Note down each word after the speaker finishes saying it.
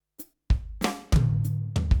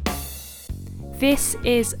This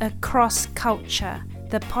is Across Culture,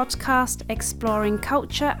 the podcast exploring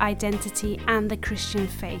culture, identity, and the Christian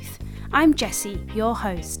faith. I'm Jessie, your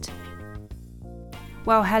host.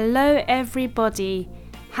 Well, hello everybody.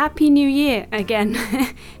 Happy New Year again.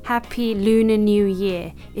 Happy Lunar New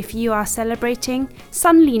Year. If you are celebrating,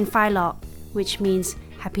 Sun Lin Fai Lok, which means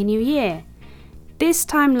Happy New Year. This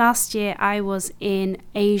time last year I was in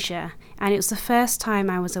Asia, and it was the first time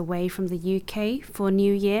I was away from the UK for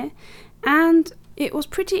New Year, and it was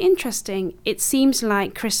pretty interesting. It seems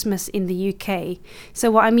like Christmas in the UK.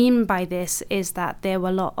 So what I mean by this is that there were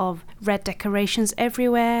a lot of red decorations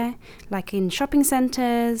everywhere, like in shopping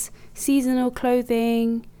centres, seasonal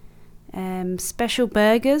clothing, special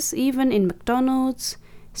burgers even in McDonald's,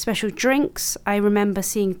 special drinks. I remember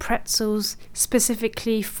seeing pretzels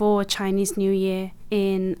specifically for Chinese New Year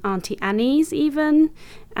in Auntie Annie's even,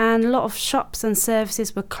 and a lot of shops and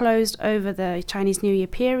services were closed over the Chinese New Year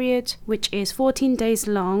period, which is 14 days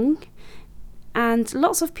long. And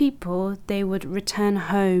lots of people, they would return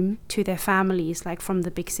home to their families, like from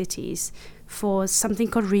the big cities, for something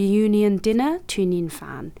called reunion dinner, 团年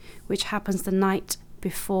饭, which happens the night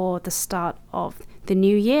before the start of the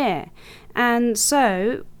new year. And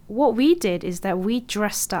so what we did is that we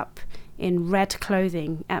dressed up in red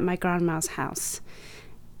clothing at my grandma's house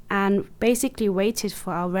and basically waited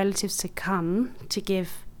for our relatives to come to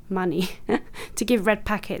give money, to give red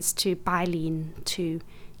packets to bailin, to,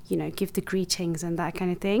 give the greetings and that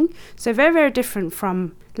kind of thing. So very, very different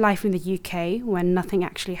from life in the UK when nothing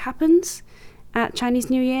actually happens at Chinese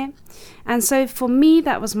New Year. And so for me,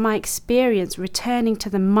 that was my experience returning to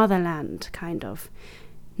the motherland, kind of,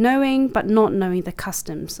 knowing but not knowing the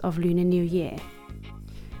customs of Lunar New Year.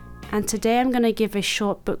 And today I'm going to give a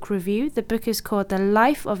short book review. The book is called The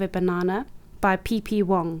Life of a Banana by P.P.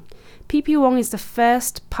 Wong. P.P. Wong is the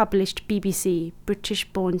first published BBC,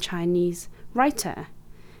 British-born Chinese writer.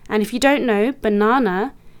 And if you don't know,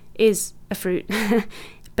 banana is a fruit.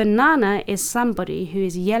 Banana is somebody who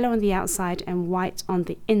is yellow on the outside and white on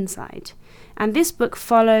the inside. And this book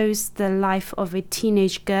follows the life of a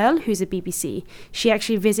teenage girl who's a BBC. She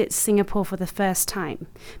actually visits Singapore for the first time.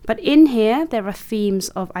 But in here, there are themes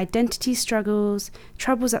of identity struggles,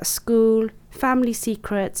 troubles at school, family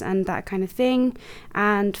secrets, and that kind of thing.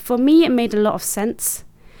 And for me, it made a lot of sense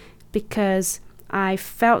because I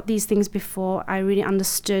felt these things before. I really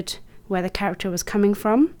understood where the character was coming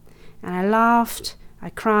from. And I laughed, I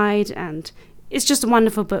cried, and it's just a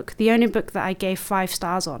wonderful book. The only book that I gave 5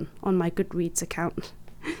 stars on my Goodreads account.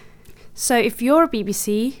 So if you're a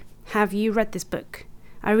BBC, have you read this book?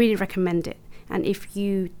 I really recommend it. And if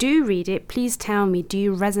you do read it, please tell me, do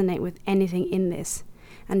you resonate with anything in this?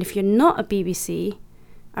 And if you're not a BBC,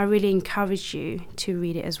 I really encourage you to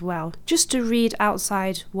read it as well. Just to read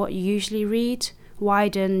outside what you usually read,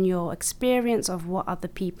 widen your experience of what other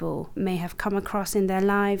people may have come across in their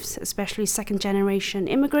lives, especially second-generation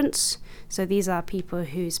immigrants. So these are people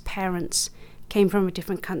whose parents came from a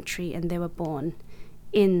different country and they were born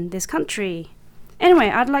in this country. Anyway,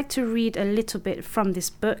 I'd like to read a little bit from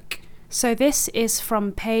this book. So this is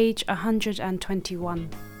from page 121.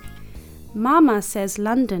 Mama says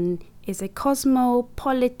London is a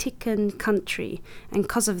cosmopolitan country, and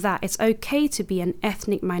because of that it's okay to be an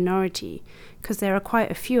ethnic minority, because there are quite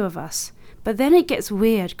a few of us. But then it gets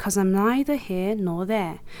weird because I'm neither here nor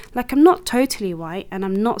there. Like, I'm not totally white and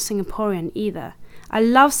I'm not Singaporean either. I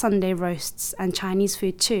love Sunday roasts and Chinese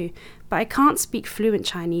food too, but I can't speak fluent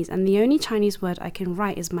Chinese, and the only Chinese word I can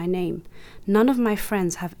write is my name. None of my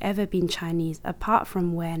friends have ever been Chinese apart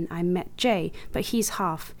from when I met Jay, but he's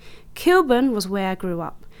half. Kilburn was where I grew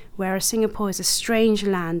up, whereas Singapore is a strange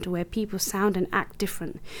land where people sound and act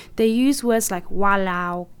different. They use words like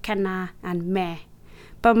walao, kana, and meh.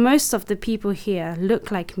 But most of the people here look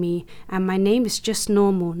like me, and my name is just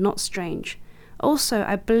normal, not strange. Also,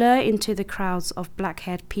 I blur into the crowds of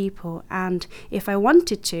black-haired people, and if I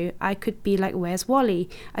wanted to, I could be like Where's Wally?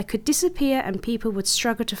 I could disappear and people would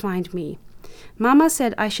struggle to find me. Mama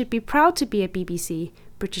said I should be proud to be a BBC,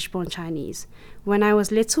 British-born Chinese. When I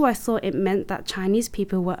was little, I thought it meant that Chinese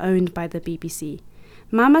people were owned by the BBC.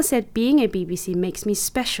 Mama said being a BBC makes me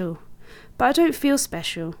special, but I don't feel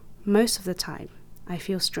special. Most of the time, I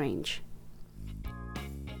feel strange.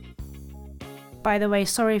 By the way,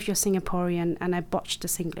 sorry if you're Singaporean and I botched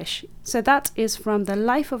this English. So that is from The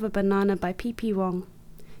Life of a Banana by P.P. Wong.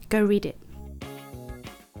 Go read it.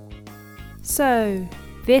 So,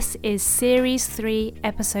 this is Series 3,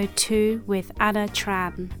 Episode 2 with Anna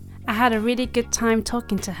Tran. I had a really good time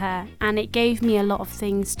talking to her, and it gave me a lot of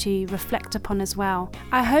things to reflect upon as well.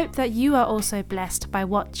 I hope that you are also blessed by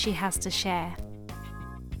what she has to share.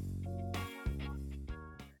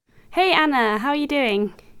 Hey Anna, how are you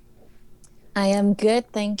doing? I am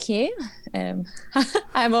good, thank you. Um,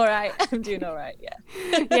 I'm all right. I'm doing all right,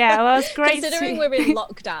 yeah. Yeah, well, it's great Considering to. we're in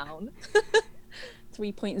lockdown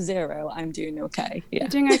 3.0, I'm doing okay. You're Yeah.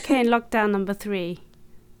 doing okay in lockdown number 3.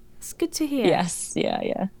 It's good to hear. Yes,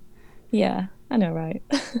 yeah. Yeah, I know, right?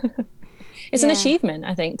 It's an Yeah, achievement,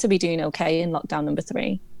 I think, to be doing okay in lockdown number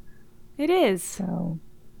 3. it is. So,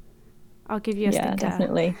 I'll give you a yeah, sticker.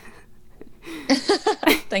 definitely.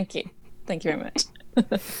 Thank you. Thank you very much.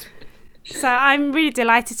 So I'm really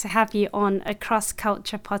delighted to have you on a cross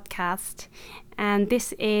culture podcast. And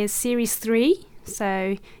this is series 3.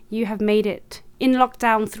 So you have made it in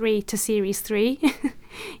lockdown 3 to series 3. Oh,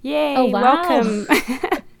 Yay, wow. welcome.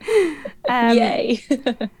 um, Yay.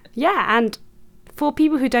 yeah, and for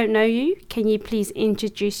people who don't know you, can you please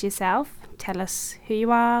introduce yourself? Tell us who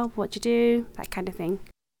you are, what you do, that kind of thing.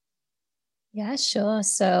 Yeah, sure.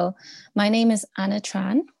 So my name is Anna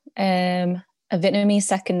Tran, a Vietnamese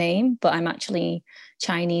second name, but I'm actually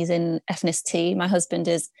Chinese in ethnicity. My husband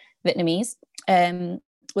is Vietnamese. Um,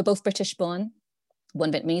 we're both British born,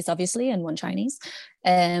 one Vietnamese, obviously, and one Chinese.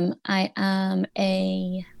 I am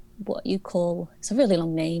what you call, it's a really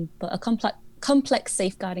long name, but a complex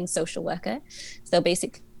safeguarding social worker. So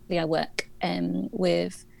basically, I work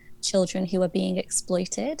with children who are being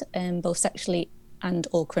exploited, both sexually and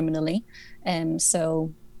or criminally.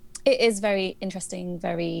 So it is very interesting,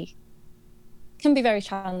 can be very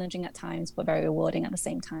challenging at times, but very rewarding at the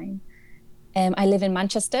same time. I live in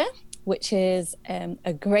Manchester, which is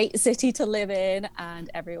a great city to live in, and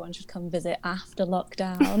everyone should come visit after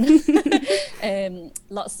lockdown.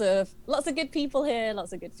 Lots of good people here,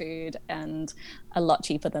 lots of good food, and a lot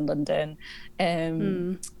cheaper than London.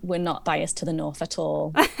 We're not biased to the north at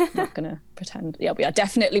all. Not gonna pretend. Yeah, we are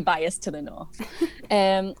definitely biased to the north.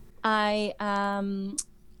 I am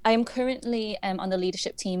currently on the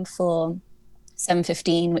leadership team for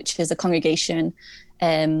 715, which is a congregation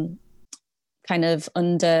kind of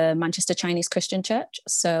under Manchester Chinese Christian Church.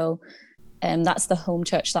 So that's the home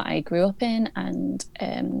church that I grew up in and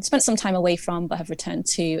spent some time away from, but have returned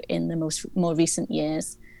to in the more recent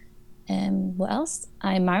years. What else?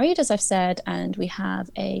 I'm married, as I've said, and we have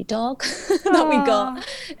a dog that we got.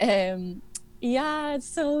 Yeah, it's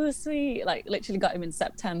so sweet. Like literally got him in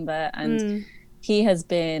September, and he has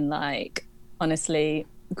been like, honestly,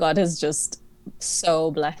 God has just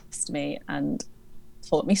so blessed me and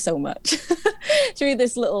taught me so much through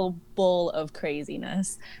this little ball of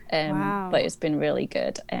craziness. Wow. But it's been really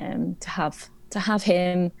good to have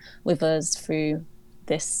him with us through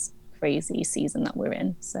this crazy season that we're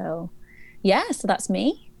in. So yeah, so that's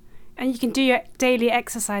me. And you can do your daily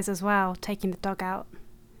exercise as well, taking the dog out.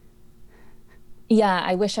 Yeah,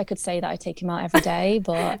 I wish I could say that I take him out every day,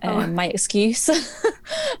 but my excuse is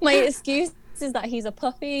that he's a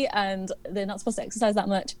puppy and they're not supposed to exercise that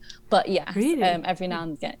much. But yes, Really? every now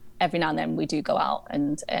and then we do go out,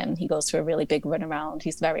 and he goes for a really big run around.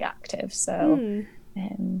 He's very active, so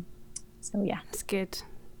yeah, that's good.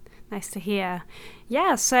 Nice to hear.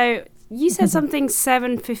 Yeah, so you said something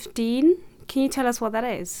 715. Can you tell us what that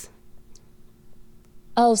is?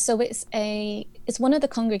 Oh, so it's one of the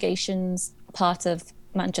congregations part of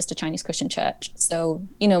Manchester Chinese Christian Church. So,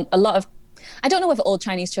 I don't know if all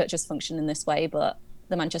Chinese churches function in this way, but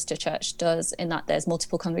the Manchester Church does, in that there's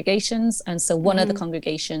multiple congregations. And so one of the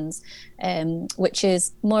congregations, which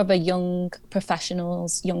is more of a young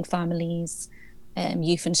professionals, young families,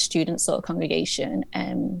 youth and students sort of congregation,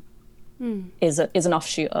 is an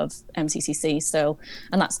offshoot of MCCC. So,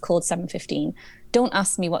 and that's called 715. Don't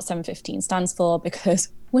ask me what 715 stands for because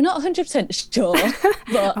we're not 100% sure,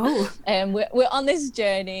 but we're on this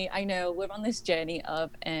journey. I know we're on this journey of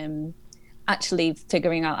actually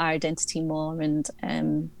figuring out our identity more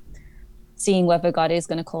and seeing whether God is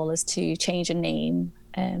going to call us to change a name.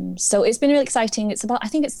 So it's been really exciting. I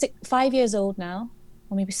think it's 5 years old now,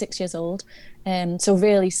 or maybe 6 years old. So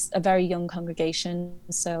really a very young congregation.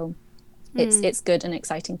 So it's good and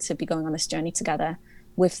exciting to be going on this journey together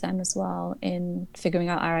with them as well in figuring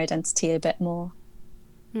out our identity a bit more.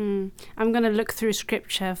 I'm going to look through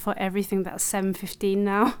scripture for everything that's 715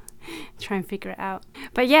 now. Try and figure it out.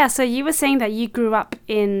 But yeah, so you were saying that you grew up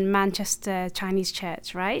in Manchester Chinese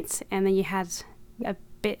Church, right? And then you had a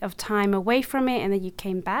bit of time away from it and then you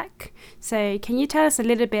came back. So can you tell us a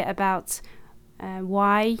little bit about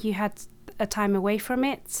why you had a time away from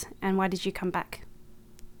it and why did you come back?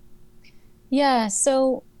 Yeah,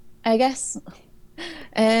 so I guess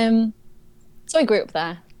so I grew up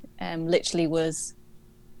there, literally was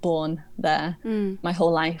born there. My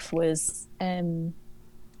whole life was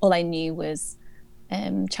all I knew was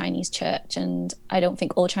Chinese church, and I don't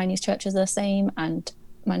think all Chinese churches are the same, and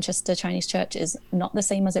Manchester Chinese church is not the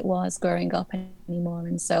same as it was growing up anymore.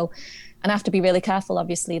 And I have to be really careful,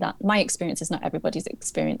 obviously, that my experience is not everybody's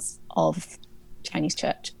experience of Chinese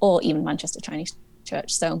church or even Manchester Chinese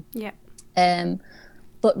church. So, yeah.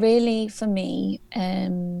 But really for me,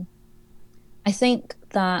 I think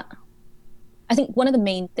one of the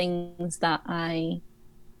main things that I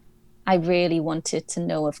really wanted to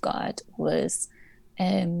know of God was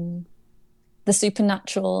the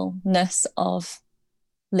supernaturalness of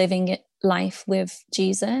living life with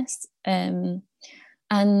Jesus. And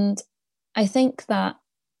I think that,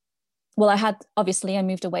 well, I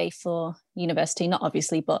moved away for university, not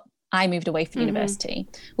obviously, but I moved away for university,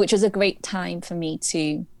 which was a great time for me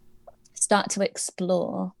to start to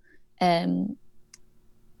explore and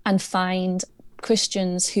find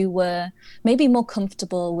Christians who were maybe more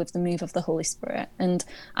comfortable with the move of the Holy Spirit. And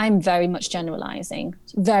I'm very much generalizing,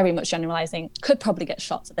 could probably get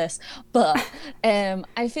shot for this, but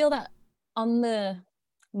I feel that on the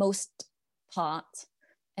most part,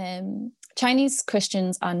 Chinese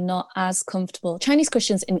Christians are not as comfortable. Chinese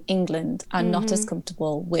Christians in England are not as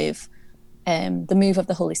comfortable with the move of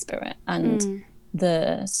the Holy Spirit and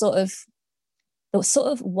the sort of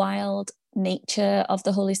wild nature of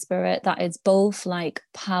the Holy Spirit that is both like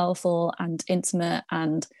powerful and intimate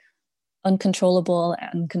and uncontrollable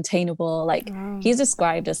and containable. Like he's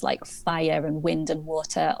described as like fire and wind and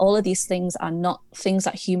water. All of these things are not things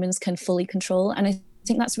that humans can fully control, and I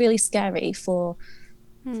think that's really scary for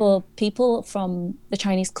people from the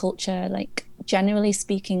Chinese culture. Like generally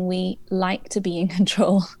speaking, we like to be in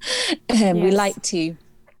control. Yes.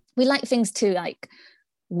 We like things to like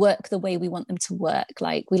work the way we want them to work.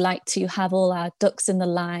 Like we like to have all our ducks in a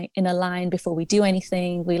line before we do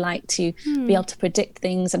anything. We like to be able to predict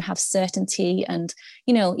things and have certainty. And,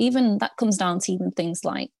 even that comes down to even things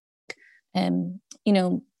like,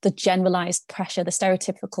 the generalized pressure, the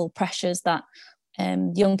stereotypical pressures that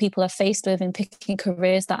young people are faced with in picking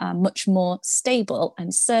careers that are much more stable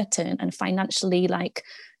and certain and financially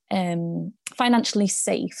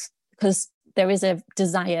safe, because there is a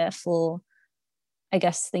desire for, I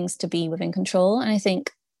guess, things to be within control. And I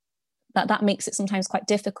think that makes it sometimes quite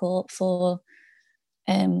difficult for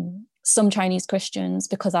some Chinese Christians,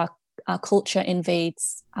 because our culture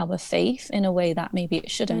invades our faith in a way that maybe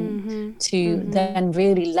it shouldn't, then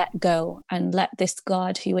really let go and let this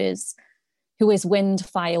God who is wind,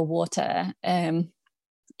 fire, water, in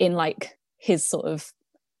like his sort of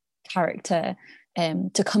character,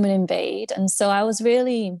 to come and invade. And so I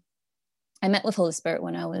met with Holy Spirit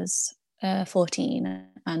when I was 14,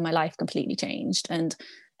 and my life completely changed. And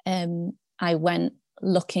I went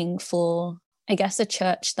looking for, I guess, a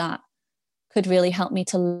church that could really help me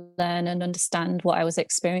to learn and understand what I was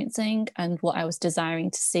experiencing and what I was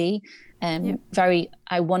desiring to see.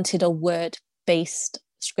 I wanted a word-based,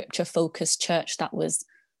 scripture-focused church that was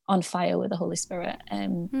on fire with the Holy Spirit,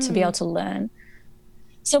 to be able to learn.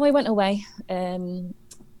 So I went away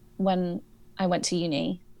when I went to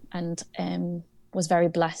uni, and was very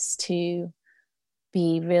blessed to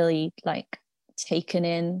be really like taken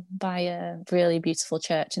in by a really beautiful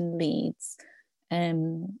church in Leeds,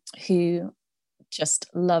 who just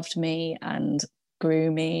loved me and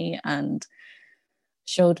grew me and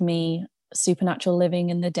showed me supernatural living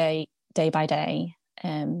in the day by day.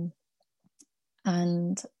 And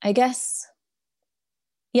I guess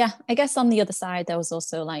on the other side, there was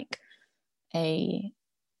also like a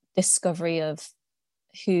discovery of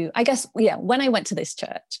when I went to this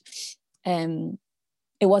church,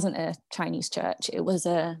 it wasn't a Chinese church, it was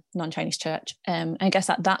a non-Chinese church. I guess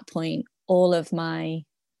at that point, all of my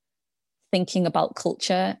thinking about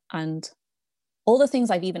culture and all the things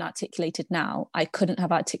I've even articulated now, I couldn't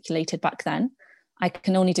have articulated back then. I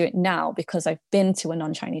can only do it now because I've been to a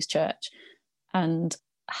non-Chinese church and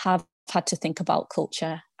have had to think about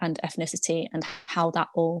culture and ethnicity and how that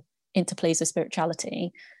all interplays with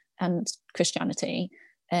spirituality and Christianity.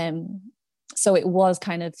 So it was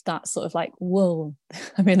kind of that sort of like, whoa,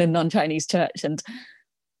 I'm in a non-Chinese church, and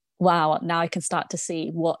wow, now I can start to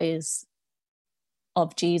see what is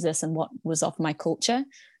of Jesus and what was of my culture,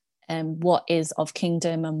 and what is of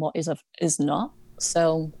kingdom and what is not.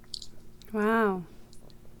 So wow,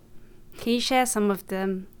 can you share some of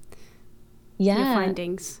them? Your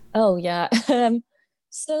findings? Oh yeah.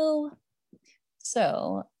 So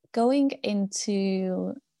going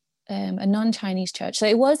into a non-Chinese church, so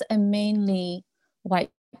it was a mainly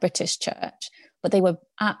white British church, but they were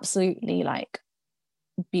absolutely like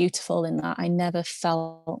beautiful in that I never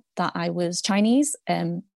felt that I was Chinese.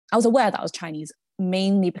 I was aware that I was Chinese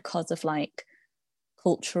mainly because of like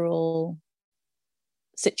cultural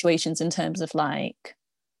situations, in terms of like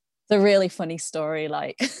the really funny story,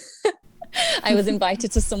 like I was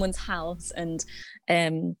invited to someone's house and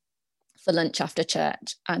for lunch after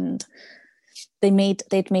church, and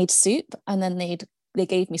they'd made soup, and then they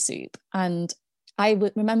gave me soup, and I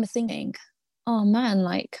would remember thinking, oh man,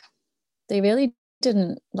 like they really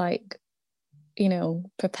didn't like, you know,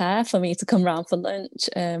 prepare for me to come round for lunch.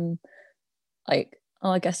 Like,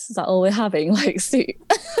 oh, I guess is that all we're having, like soup?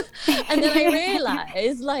 And then I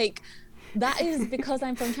realized, like, that is because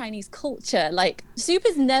I'm from Chinese culture. Like, soup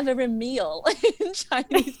is never a meal in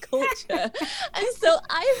Chinese culture. And so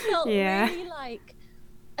I felt really like,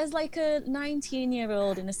 as like a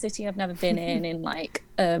 19-year-old in a city I've never been in like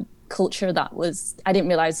a culture that was, I didn't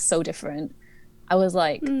realize so different. I was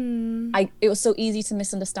like, it was so easy to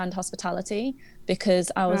misunderstand hospitality,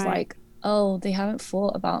 because I was like, oh, they haven't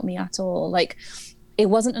thought about me at all. Like, it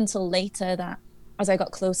wasn't until later that, as I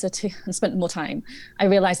got closer to and spent more time, I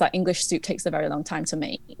realized that English soup takes a very long time to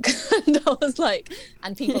make. And I was like,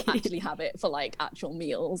 and people actually have it for like actual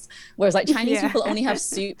meals. Whereas like Chinese people only have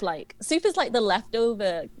soup. Like, soup is like the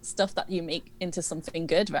leftover stuff that you make into something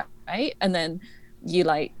good, right? And then you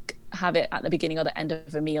like have it at the beginning or the end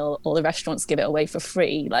of a meal, or the restaurants give it away for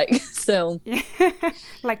free. Like, so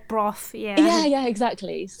like broth. Yeah,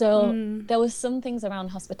 exactly. So there was some things around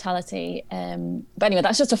hospitality. But anyway,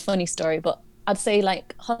 that's just a funny story. But I'd say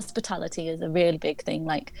like hospitality is a really big thing.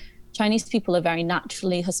 Like, Chinese people are very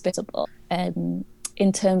naturally hospitable, in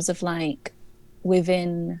terms of like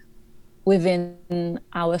within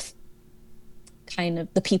our kind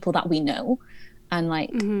of the people that we know. And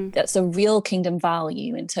like, that's a real kingdom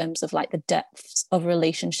value in terms of like the depths of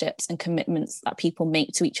relationships and commitments that people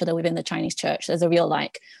make to each other within the Chinese church. There's a real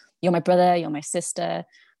like, you're my brother, you're my sister,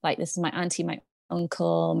 like this is my auntie, my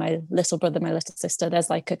uncle, my little brother, my little sister. There's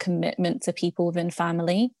like a commitment to people within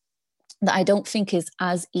family that I don't think is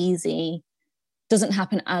as easy, doesn't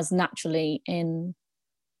happen as naturally in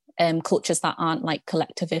cultures that aren't like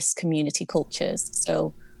collectivist community cultures.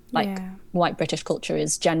 So like white British culture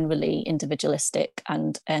is generally individualistic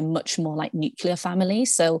and much more like nuclear family.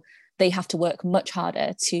 So they have to work much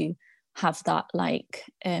harder to have that like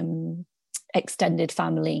extended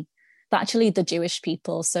family. But actually the Jewish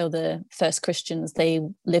people, so the first Christians, they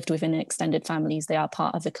lived within extended families. They are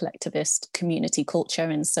part of a collectivist community culture.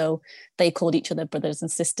 And so they called each other brothers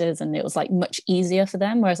and sisters, and it was like much easier for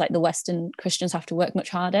them. Whereas like the Western Christians have to work much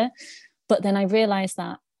harder. But then I realized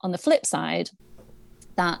that on the flip side,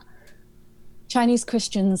 that Chinese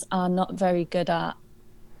Christians are not very good at,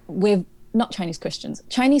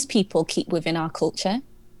 Chinese people keep within our culture.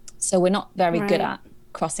 So we're not very good at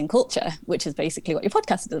crossing culture, which is basically what your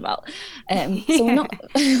podcast is about. So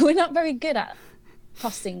we're not very good at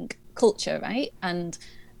crossing culture, right? And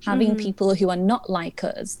having people who are not like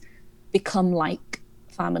us become like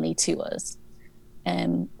family to us.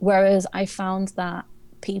 Whereas I found that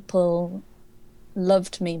people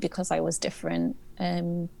loved me because I was different,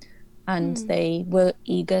 and they were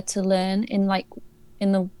eager to learn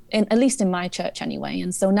at least in my church anyway.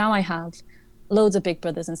 And so now I have loads of big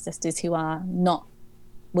brothers and sisters who are not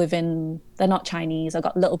they're not Chinese. I've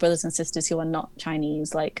got little brothers and sisters who are not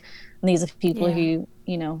Chinese. Like, and these are people who,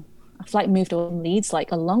 you know, I've like moved away from Leeds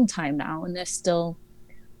like a long time now, and they're still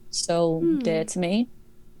so dear to me.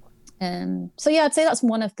 So yeah, I'd say that's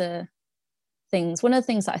one of the things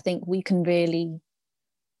that I think we can really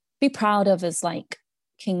be proud of as like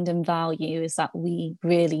kingdom value, is that we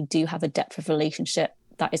really do have a depth of relationship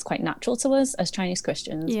that is quite natural to us as Chinese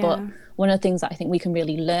Christians. But one of the things that I think we can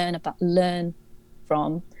really learn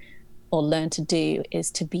from or learn to do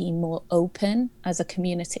is to be more open as a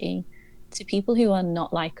community to people who are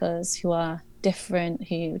not like us, who are different,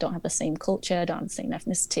 who don't have the same culture, don't have the same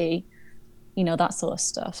ethnicity, you know, that sort of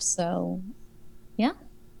stuff. So yeah.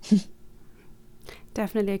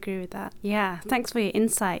 Definitely agree with that. Yeah, thanks for your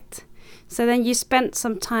insight. So then you spent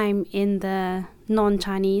some time in the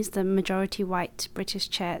non-Chinese, the majority white British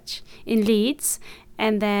church in Leeds.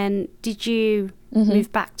 And then did you move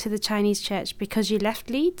back to the Chinese church because you left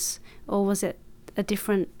Leeds, or was it a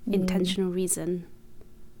different intentional reason?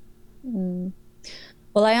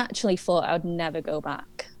 Well, I actually thought I would never go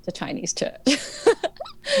back to Chinese church.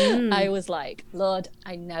 I was like, Lord,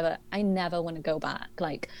 I never want to go back.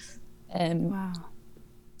 Like, wow.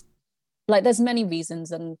 Like there's many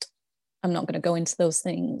reasons, and I'm not going to go into those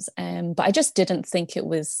things. But I just didn't think it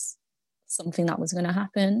was something that was going to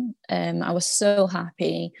happen. I was so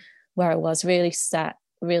happy where I was, really set,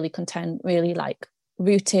 really content, really like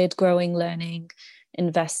rooted, growing, learning,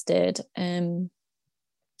 invested. And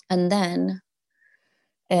then,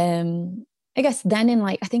 I guess then in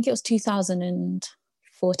like, I think it was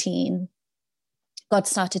 2014, God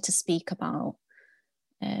started to speak about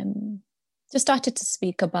just started to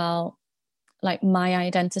speak about like my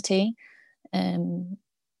identity, and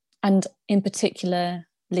in particular,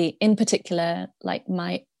 like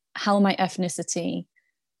how my ethnicity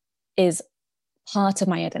is part of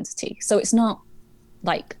my identity. So it's not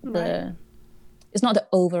like it's not the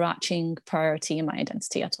overarching priority in my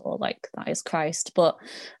identity at all. Like, that is Christ. But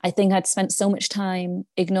I think I'd spent so much time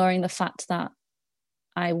ignoring the fact that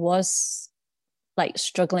I was like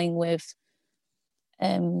struggling with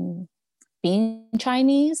being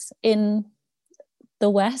Chinese in the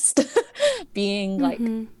West, being like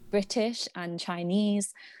British and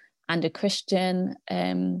Chinese and a Christian.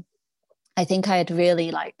 I think I had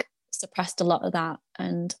really like suppressed a lot of that,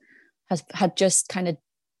 and had just kind of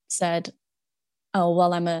said, oh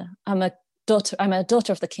well, I'm a daughter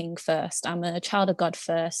of the King first, I'm a child of God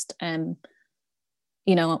first. You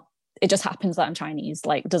know, it just happens that I'm Chinese,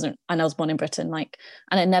 like, and I was born in Britain, like,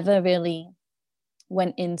 and I never really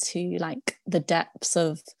went into like the depths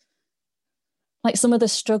of like some of the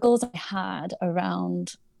struggles I had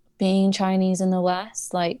around being Chinese in the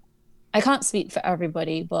West. Like, I can't speak for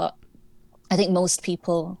everybody, but I think most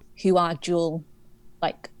people who are dual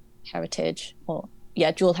heritage,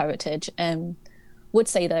 would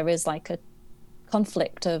say there is like a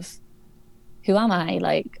conflict of, who am I?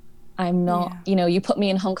 Like, I'm not, you put me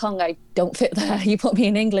in Hong Kong, I don't fit there. You put me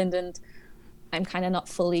in England and I'm kind of not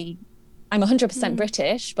fully, I'm 100%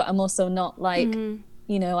 British, but I'm also not like,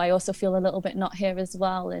 I also feel a little bit not here as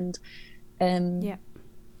well. And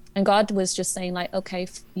God was just saying like, okay,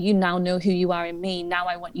 you now know who you are in me. Now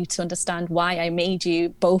I want you to understand why I made you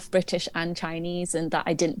both British and Chinese, and that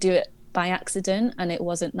I didn't do it by accident. And it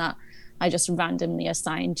wasn't that I just randomly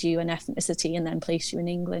assigned you an ethnicity and then placed you in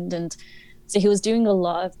England. And so he was doing a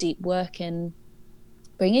lot of deep work in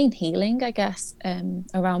bringing healing, I guess,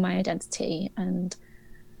 around my identity. And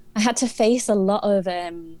I had to face a lot of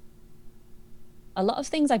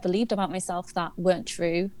things I believed about myself that weren't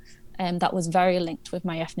true, that was very linked with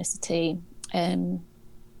my ethnicity.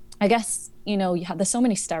 I guess, there's so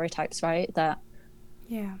many stereotypes, right, that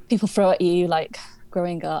people throw at you, like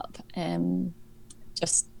growing up.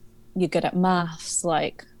 Just, you're good at maths,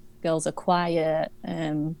 like girls are quiet,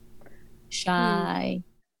 shy,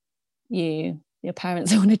 your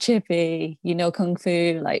parents own a chippy, kung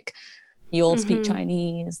fu, like you all speak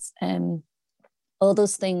Chinese, all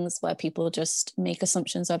those things where people just make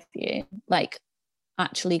assumptions of you, like,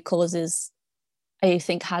 actually causes, I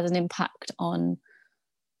think, has an impact on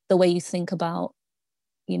the way you think about,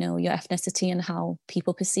 your ethnicity and how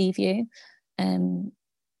people perceive you. And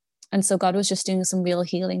so God was just doing some real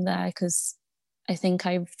healing there, because I think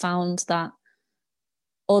I found that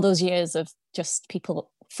all those years of just people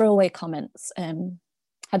throwaway comments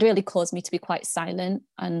had really caused me to be quite silent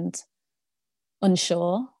and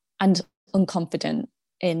unsure and unconfident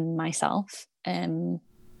in myself. I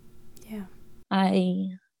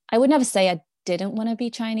would never say I didn't want to be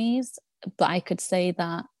Chinese, but I could say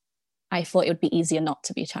that I thought it would be easier not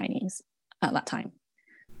to be Chinese at that time.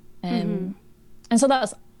 And so that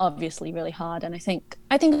was obviously really hard. And I think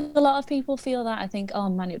a lot of people feel that. I think, oh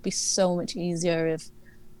man, it would be so much easier if,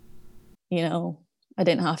 I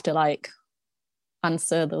didn't have to like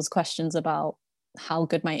answer those questions about how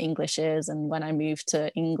good my English is and when I moved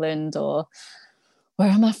to England, or where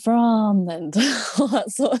am I from, and all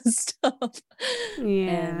that sort of stuff.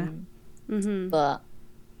 But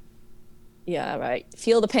yeah, right,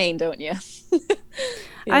 feel the pain, don't you?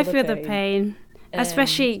 I feel the pain,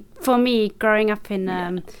 especially for me growing up in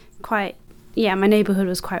my neighborhood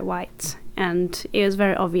was quite white, and it was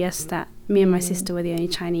very obvious that me and my sister were the only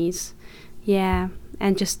Chinese.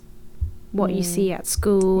 And just what you see at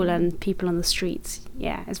school and people on the streets,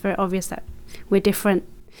 it's very obvious that we're different.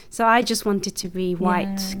 So I just wanted to be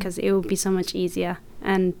white, because it would be so much easier,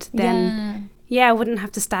 and then I wouldn't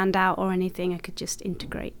have to stand out or anything. I could just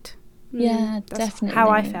integrate. That's definitely how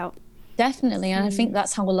I felt. Definitely. And I think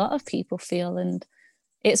that's how a lot of people feel, and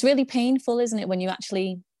it's really painful, isn't it, when you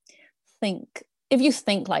actually think, if you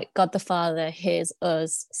think like God the Father hears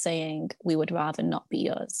us saying we would rather not be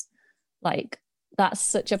us, like, that's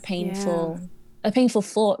such a painful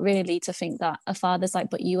thought, really, to think that a father's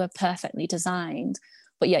like, but you are perfectly designed,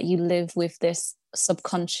 but yet you live with this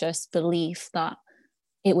subconscious belief that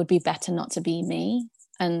it would be better not to be me.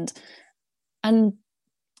 And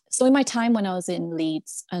so in my time when I was in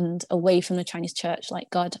Leeds and away from the Chinese church,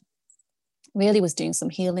 like, God really was doing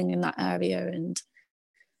some healing in that area and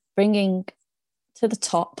bringing to the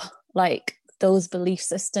top, like, those belief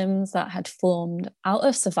systems that had formed out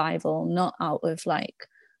of survival, not out of like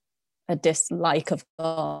a dislike of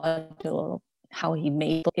God or how he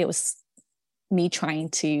made it. Was me trying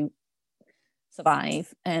to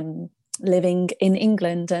survive. living in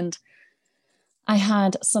England, and I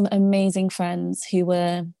had some amazing friends who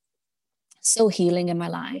were so healing in my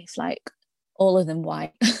life, like all of them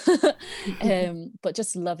white, but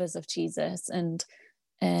just lovers of Jesus, and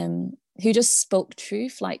who just spoke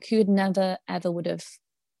truth, like who had never ever would have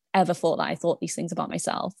ever thought that I thought these things about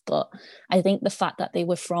myself. But I think the fact that they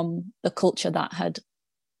were from the culture that had,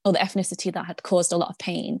 or the ethnicity that had caused a lot of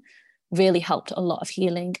pain, really helped a lot of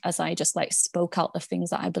healing as I just like spoke out the things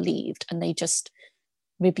that I believed, and they just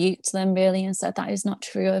rebuked them really and said, that is not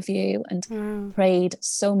true of you, and prayed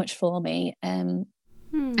so much for me. And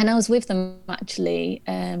I was with them actually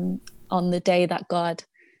on the day that God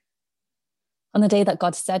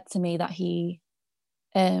said to me that he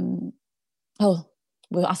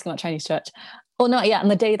we were asking about Chinese church. Oh no, yeah, on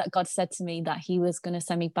the day that God said to me that he was going to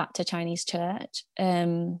send me back to Chinese church,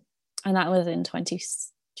 and that was in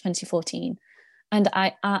 2014. And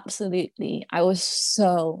I was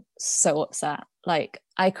so upset. Like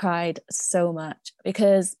I cried so much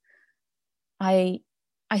because I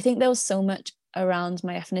think there was so much around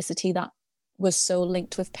my ethnicity that was so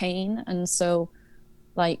linked with pain. And so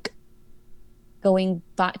like going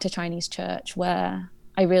back to Chinese church where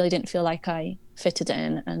I really didn't feel like I fitted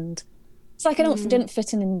in, and it's like I didn't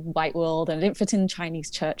fit in white world, and I didn't fit in Chinese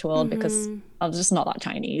church world because I was just not that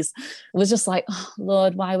Chinese. It was just like, oh,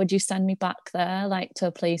 Lord, why would you send me back there, like to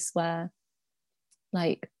a place where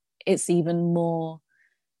like it's even more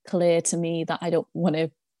clear to me that I don't want to.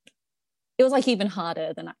 It was like even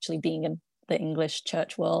harder than actually being in the English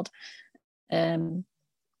church world.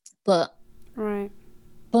 But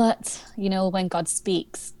you know, when God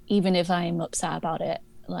speaks, even if I'm upset about it,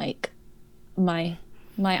 like my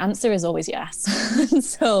answer is always yes.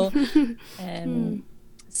 So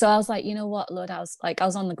so I was like, you know what, Lord, I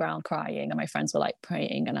was on the ground crying, and my friends were like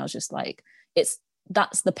praying, and I was just like,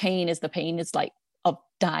 that's the pain is like of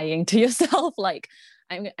dying to yourself. Like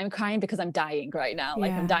I'm crying because I'm dying right now.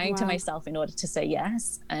 Like I'm dying to myself in order to say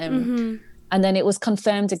yes. And then it was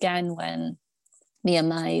confirmed again when we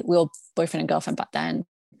were boyfriend and girlfriend back then,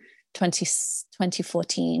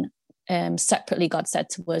 2014. Separately, God said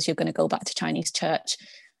to us, you're going to go back to Chinese church.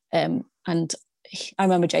 And I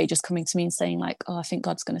remember Jay just coming to me and saying like, oh, I think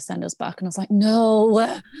God's going to send us back. And I was like,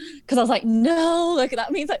 no, because I was like, no, like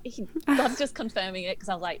that means that God's just confirming it, because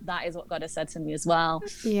I was like, that is what God has said to me as well.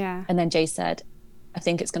 Yeah. And then Jay said, I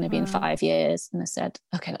think it's going to be in 5 years. And I said,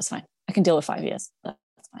 okay, that's fine. I can deal with 5 years. That's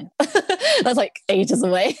fine. That's like ages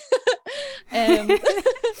away. Little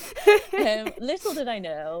did I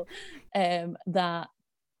know that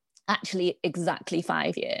actually exactly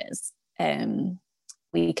 5 years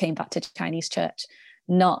we came back to Chinese church,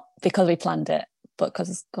 not because we planned it, but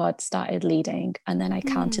because God started leading. And then I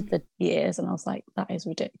counted the years and I was like, that is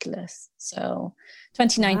ridiculous. So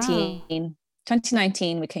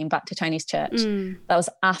 2019 we came back to Chinese church. That was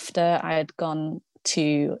after I had gone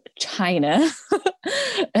to China,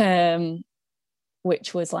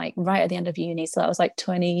 which was like right at the end of uni. So that was like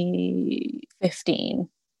 2015.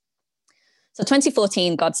 So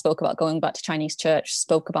 2014, God spoke about going back to Chinese church,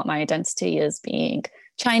 spoke about my identity as being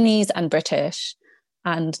Chinese and British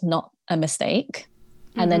and not a mistake,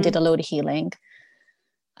 and then did a load of healing.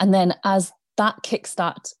 And then as that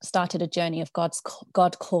started a journey of God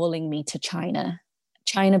calling me to China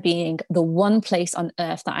being the one place on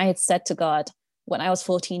earth that I had said to God when I was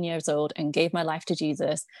 14 years old and gave my life to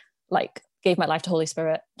Jesus, like gave my life to Holy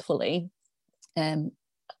Spirit fully. I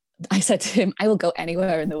said to him, I will go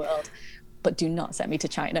anywhere in the world, but do not send me to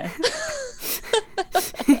China.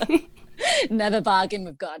 Never bargain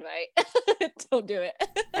with God, right? Don't do it.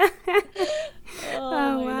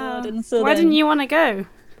 Oh wow. Lord. And so why didn't you want to go?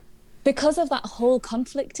 Because of that whole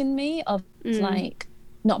conflict in me of like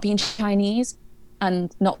not being Chinese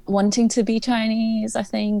and not wanting to be Chinese, I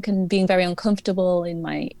think, and being very uncomfortable in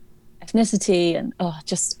my ethnicity and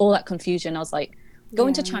just all that confusion. I was like,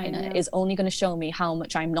 going to China is only going to show me how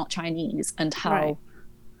much I'm not Chinese, and how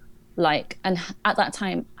and at that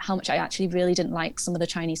time, how much I actually really didn't like some of the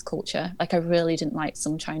Chinese culture. Like I really didn't like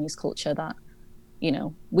some Chinese culture that, you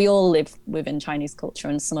know, we all live within Chinese culture,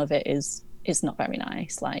 and some of it is not very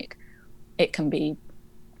nice. Like it can be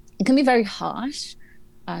very harsh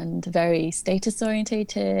and very status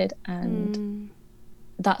orientated and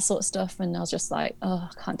that sort of stuff. And I was just like, I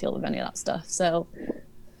can't deal with any of that stuff. So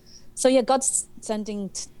yeah, God's sending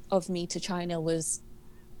of me to China was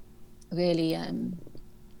really him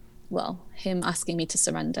asking me to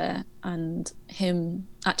surrender, and him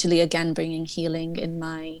actually again bringing healing in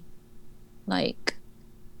my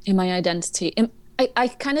identity. I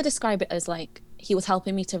kind of describe it as like he was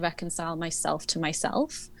helping me to reconcile myself to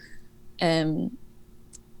myself,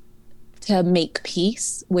 to make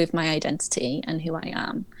peace with my identity and who I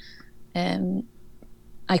am.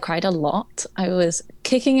 I cried a lot. I was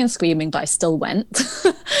kicking and screaming, but I still went.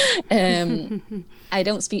 I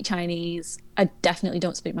don't speak Chinese. I definitely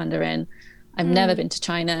don't speak Mandarin. I've never been to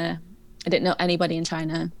China. I didn't know anybody in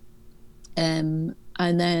China. And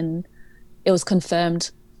then it was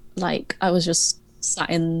confirmed, like I was just sat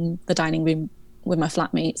in the dining room with my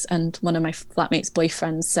flatmates, and one of my flatmates'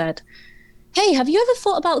 boyfriends said, "Hey, have you ever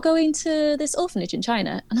thought about going to this orphanage in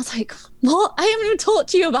China?" And I was like, "What? I haven't even talked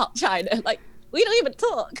to you about China. Like, we don't even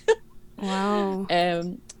talk." Wow.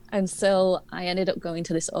 And so I ended up going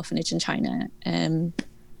to this orphanage in China. It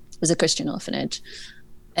was a Christian orphanage.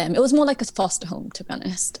 It was more like a foster home, to be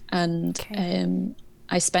honest. And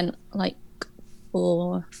I spent like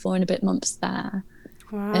four and a bit months there.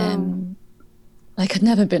 Wow. Like I'd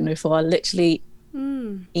never been before. I literally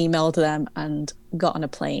emailed them and got on a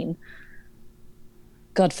plane.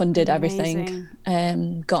 God funded everything.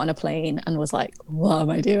 Got on a plane and was like, "What am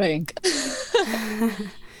I doing?"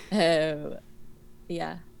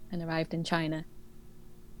 Yeah, and arrived in China.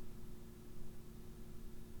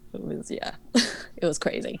 It was it was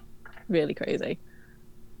crazy, really crazy.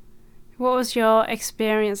 What was your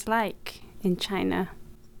experience like in China?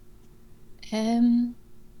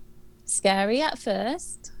 Scary at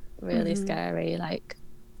first, really scary. Like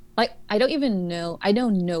I don't even know. I know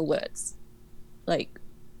no words. Like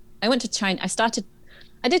I went to China.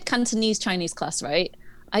 I did Cantonese Chinese class, right?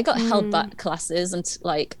 I got held back classes, and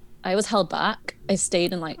like I was held back. I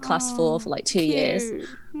stayed in like class 4 for like 2 years.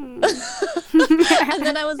 And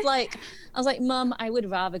then I was like, "Mum, I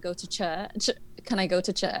would rather go to church. Can I go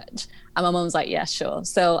to church?" And my mum was like, "Yeah, sure."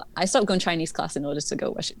 So I stopped going Chinese class in order to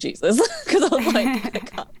go worship Jesus, because I was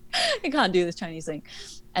like, I can't do this Chinese thing.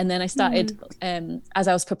 And then I started, as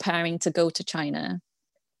I was preparing to go to China,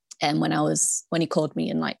 and when he called me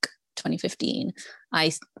in like 2015,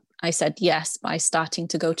 I said yes by starting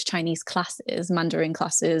to go to Chinese classes, Mandarin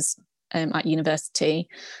classes, at university.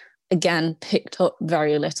 Again, picked up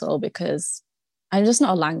very little because I'm just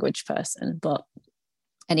not a language person. But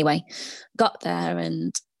anyway, got there,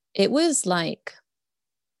 and it was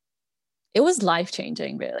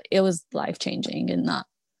life-changing, really. It was life-changing in that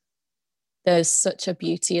there's such a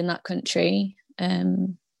beauty in that country.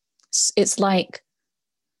 It's like,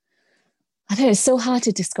 I don't know, it's so hard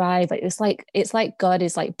to describe. Like it's like God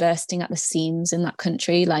is like bursting at the seams in that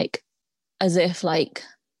country, like as if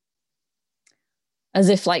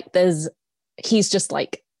he's just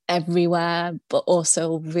like everywhere, but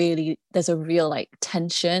also really there's a real like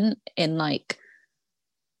tension in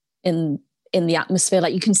the atmosphere.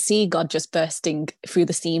 Like you can see God just bursting through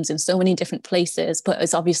the seams in so many different places, but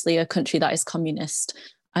it's obviously a country that is communist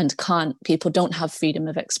and people don't have freedom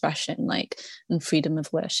of expression, like, and freedom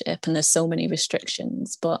of worship, and there's so many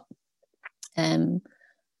restrictions. But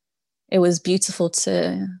it was beautiful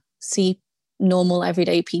to see normal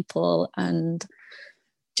everyday people, and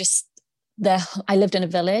just there. I lived in a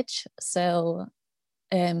village, so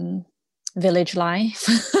village life.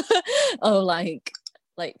 Oh, like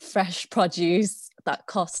fresh produce that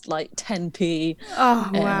cost like 10p. Oh,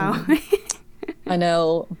 wow. I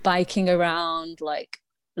know, biking around, like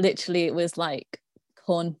literally it was like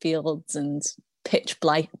cornfields and pitch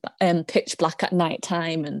black at night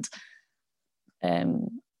time, and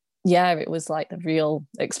it was like the real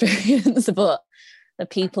experience. But the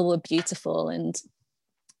people were beautiful, and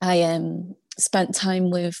I spent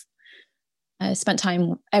time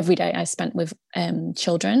every day. I spent with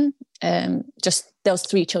children. Just there was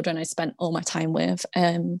 3 children I spent all my time with,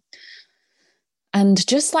 and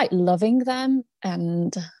just like loving them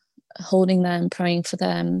and holding them, praying for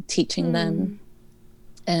them, teaching them.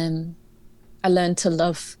 I learned to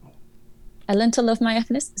love my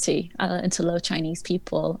ethnicity. I learned to love Chinese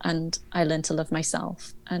people, and I learned to love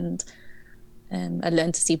myself, and I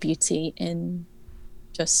learned to see beauty in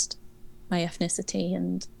just my ethnicity.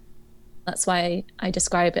 And that's why I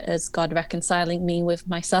describe it as God reconciling me with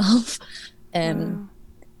myself,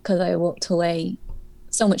 because I walked away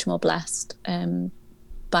so much more blessed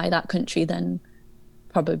by that country than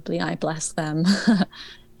probably I blessed them.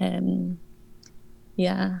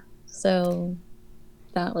 So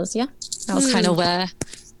that was kind of where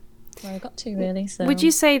I got to, really. So would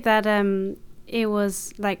you say that it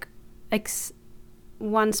was like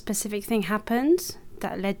one specific thing happened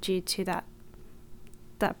that led you to that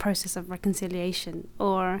process of reconciliation,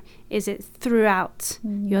 or is it throughout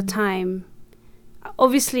your time?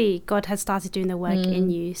 Obviously God had started doing the work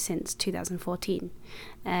in you since 2014,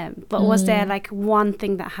 but was there like one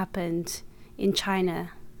thing that happened in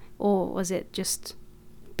China, or was it just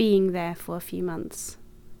being there for a few months?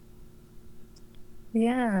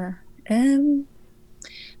 Yeah.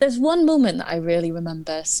 There's one moment that I really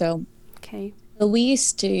remember. So Okay. we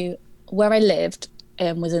used to, where I lived,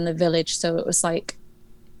 was in the village. So it was like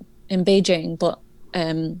in Beijing, but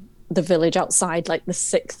the village outside, like the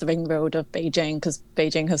 6th ring road of Beijing, because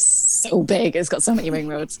Beijing is so big, it's got so many ring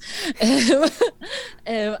roads.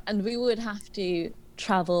 And we would have to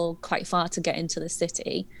travel quite far to get into the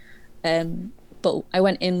city. But I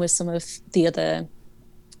went in with some of the other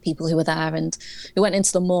people who were there, and we went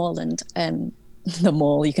into the mall, and the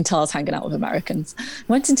mall, you can tell I was hanging out with Americans.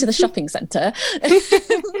 Went into the shopping centre.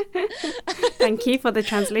 Thank you for the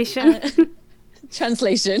translation.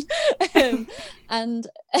 Translation. And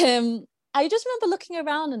I just remember looking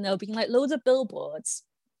around, and there being like loads of billboards,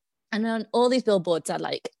 and then all these billboards are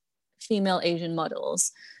like female Asian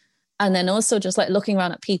models, and then also just like looking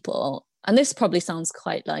around at people. And this probably sounds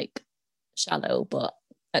quite like shallow, but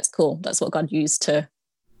that's cool. That's what God used to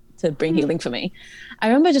bring healing for me. I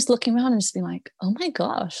remember just looking around and just being like, oh my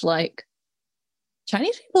gosh, like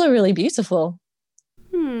Chinese people are really beautiful.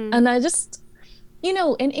 And I just, in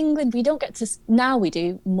England, we don't get to, now we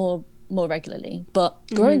do more regularly, but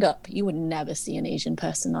growing up, you would never see an Asian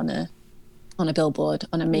person on a billboard,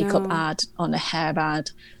 on a makeup ad, on a hair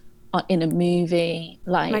ad, in a movie,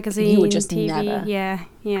 like magazine, you would just TV, never,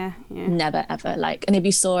 never ever, like, and if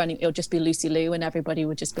you saw any, it would just be Lucy Liu, and everybody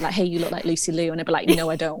would just be like, hey, you look like Lucy Liu, and I'd be like, no,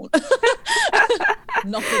 I don't.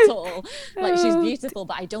 Not at all. Like, she's beautiful,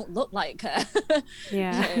 but I don't look like her.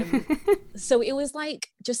 So it was like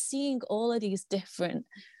just seeing all of these different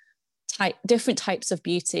types of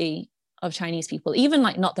beauty of Chinese people, even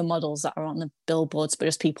like not the models that are on the billboards, but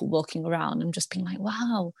just people walking around, and just being like,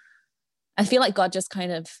 wow. I feel like God just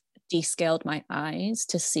kind of descaled my eyes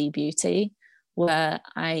to see beauty where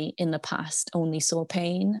I in the past only saw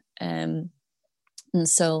pain, and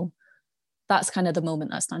so that's kind of the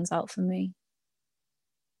moment that stands out for me.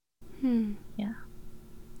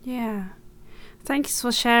 Yeah, thanks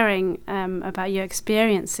for sharing about your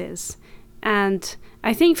experiences. And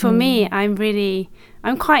I think for me, I'm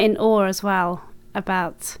quite in awe as well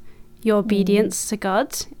about your obedience to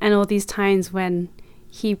God, and all these times when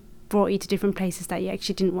he brought you to different places that you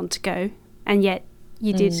actually didn't want to go, and yet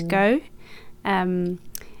you did go. And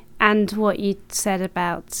what you said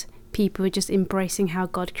about people just embracing how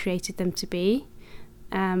God created them to be.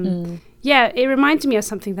 Yeah, it reminded me of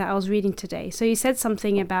something that I was reading today. So you said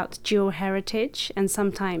something about dual heritage, and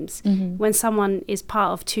sometimes when someone is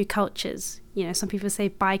part of two cultures, some people say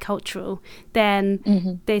bicultural,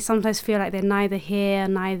 then they sometimes feel like they're neither here,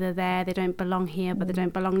 neither there. They don't belong here, but they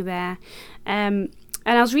don't belong there.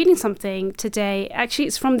 And I was reading something today. Actually,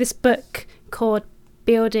 it's from this book called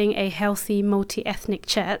Building a Healthy Multi-Ethnic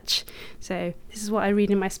Church. So this is what I read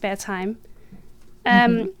in my spare time.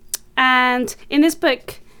 And in this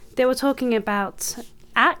book, they were talking about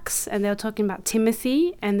Acts, and they were talking about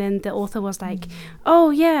Timothy. And then the author was like, oh,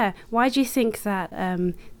 yeah, why do you think that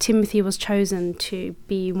Timothy was chosen to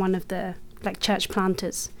be one of the church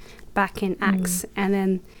planters back in Acts? And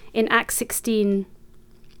then in Acts 16,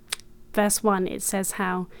 verse 1, it says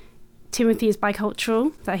how Timothy is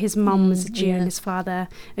bicultural, that his mum was a Jew and his father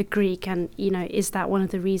a Greek, and is that one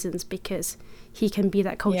of the reasons because he can be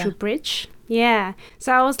that cultural bridge?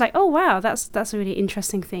 So I was like, oh wow, that's a really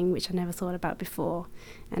interesting thing which I never thought about before,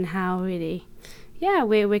 and how really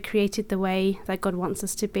we're created the way that God wants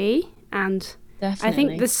us to be. And definitely. I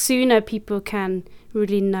think the sooner people can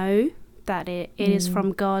really know that it is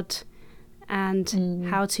from God, and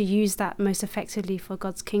how to use that most effectively for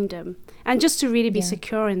God's kingdom, and just to really be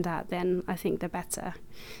secure in that, then I think the better.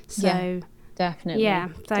 So definitely.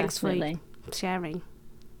 Thanks for sharing.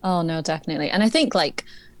 Oh no, definitely. And I think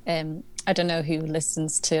I don't know who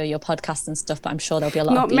listens to your podcast and stuff, but I'm sure there'll be a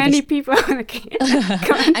lot of BBC. Many people.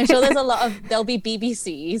 I'm sure there'll be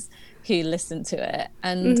BBCs who listen to it,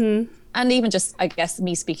 and even just, I guess,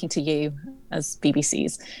 me speaking to you as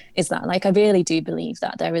BBCs, is that I really do believe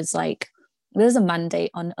that there's a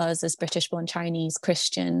mandate on us as British-born Chinese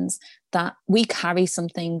Christians that we carry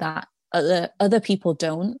something that other people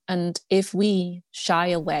don't. And if we shy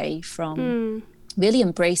away from really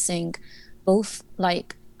embracing both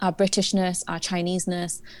our Britishness, our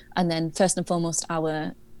Chineseness, and then first and foremost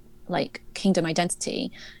our kingdom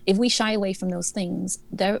identity, if we shy away from those things,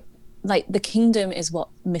 the kingdom is what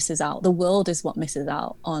misses out. The world is what misses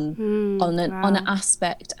out on an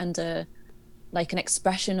aspect and an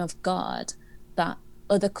expression of God that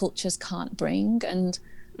other cultures can't bring. And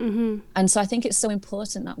so I think it's so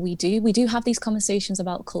important that we do have these conversations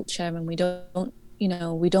about culture, and we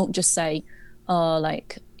don't just say, oh,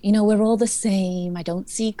 we're all the same, I don't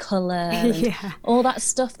see color, and all that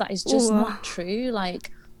stuff that is just not true.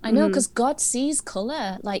 I know, because God sees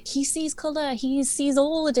color. Like, he sees color. He sees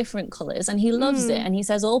all the different colors, and he loves it. And he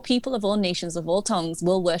says, all people of all nations, of all tongues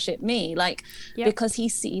will worship me, like, because he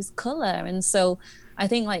sees color. And so I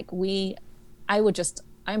think, like,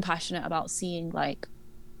 I'm passionate about seeing, like,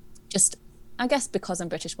 just, I guess because I'm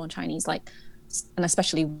British born Chinese, like, and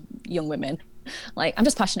especially young women, like, I'm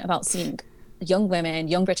just passionate about seeing young women,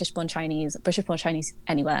 young British born Chinese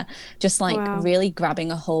anywhere, just like really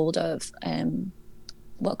grabbing a hold of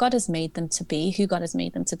what God has made them to be, who God has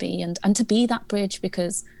made them to be, and to be that bridge,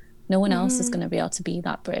 because no one else is going to be able to be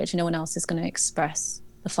that bridge. No one else is going to express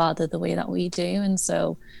the Father the way that we do. And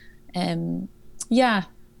so,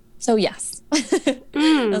 so yes,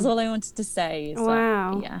 that's all I wanted to say. Is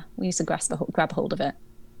that, we need to grab hold of it.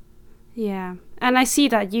 Yeah, and I see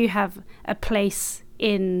that you have a place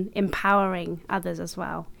in empowering others as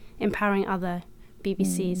well, empowering other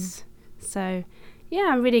BBCs. So yeah,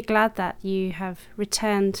 I'm really glad that you have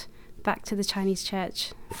returned back to the Chinese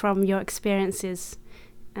church from your experiences,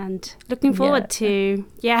 and looking forward to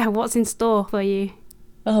what's in store for you.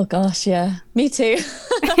 Oh gosh, yeah, me too.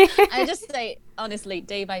 I just say, honestly,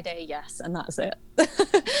 day by day, yes, and that's it.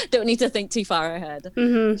 Don't need to think too far ahead.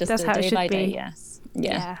 Just that's how it should be. Day, yes.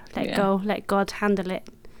 Let go, let God handle it.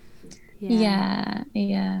 Yeah,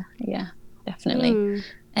 definitely.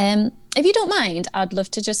 If you don't mind, I'd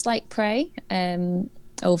love to just like pray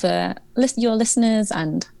over your listeners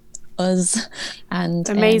and us, and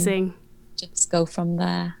amazing. Just go from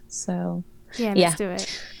there. So let's do it.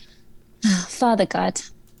 Father God,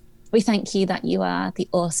 we thank you that you are the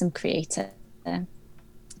awesome creator,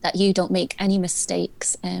 that you don't make any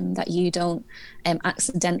mistakes, that you don't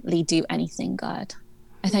accidentally do anything, God.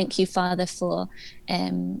 I thank you, Father, for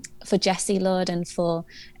Jessie, Lord, and for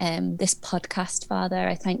this podcast, Father.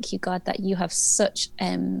 I thank you, God, that you have such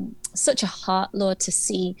a heart, Lord, to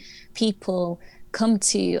see people come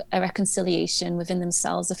to a reconciliation within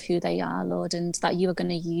themselves of who they are, Lord, and that you are going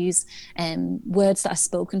to use words that are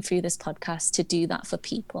spoken through this podcast to do that for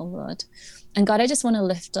people, Lord. And God, I just want to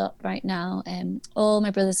lift up right now all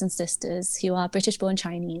my brothers and sisters who are British born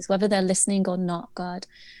Chinese, whether they're listening or not, God.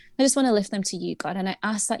 I just want to lift them to you, God. And I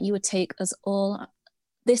ask that you would take us all,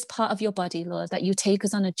 this part of your body, Lord, that you take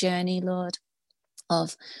us on a journey, Lord,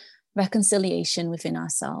 of reconciliation within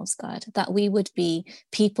ourselves, God, that we would be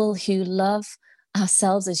people who love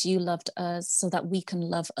ourselves as you loved us, so that we can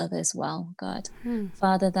love others well, God.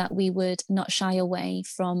 Father, that we would not shy away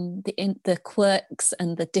from the quirks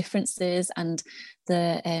and the differences and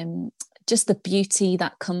the just the beauty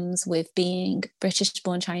that comes with being British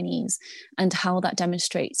born Chinese, and how that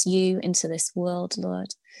demonstrates you into this world, Lord.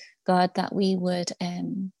 God, that we would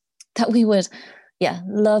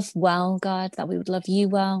love well, God, that we would love you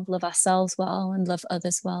well, love ourselves well, and love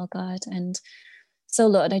others well, God. And so,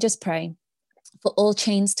 Lord, I just pray for all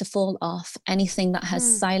chains to fall off, anything that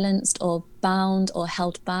has silenced or bound or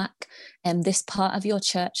held back this part of your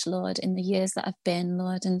church, Lord, in the years that have been,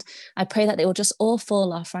 Lord. And I pray that they will just all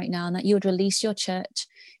fall off right now, and that you would release your church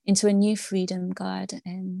into a new freedom, God,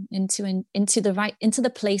 and into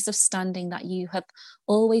the place of standing that you have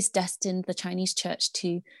always destined the Chinese church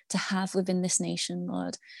to have within this nation,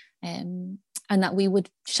 Lord, and that we would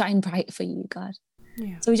shine bright for you, God.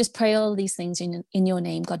 Yeah. So we just pray all these things in your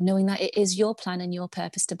name, God, knowing that it is your plan and your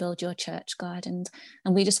purpose to build your church, God. And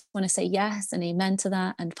we just want to say yes and amen to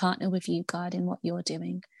that, and partner with you, God, in what you're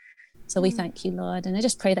doing. So we thank you, Lord. And I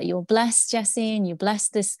just pray that you'll bless Jessie, and you bless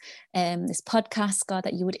this podcast, God,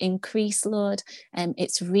 that you would increase, Lord,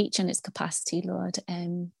 its reach and its capacity, Lord.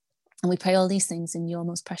 And we pray all these things in your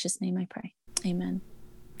most precious name, I pray. Amen.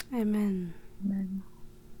 Amen. Amen.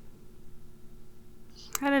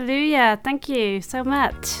 Hallelujah. Thank you so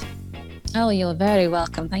much. Oh, you're very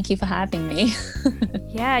welcome. Thank you for having me.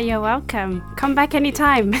 Yeah, you're welcome. Come back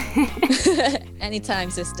anytime.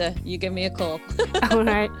 Anytime, sister. You give me a call. All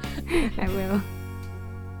right. I will.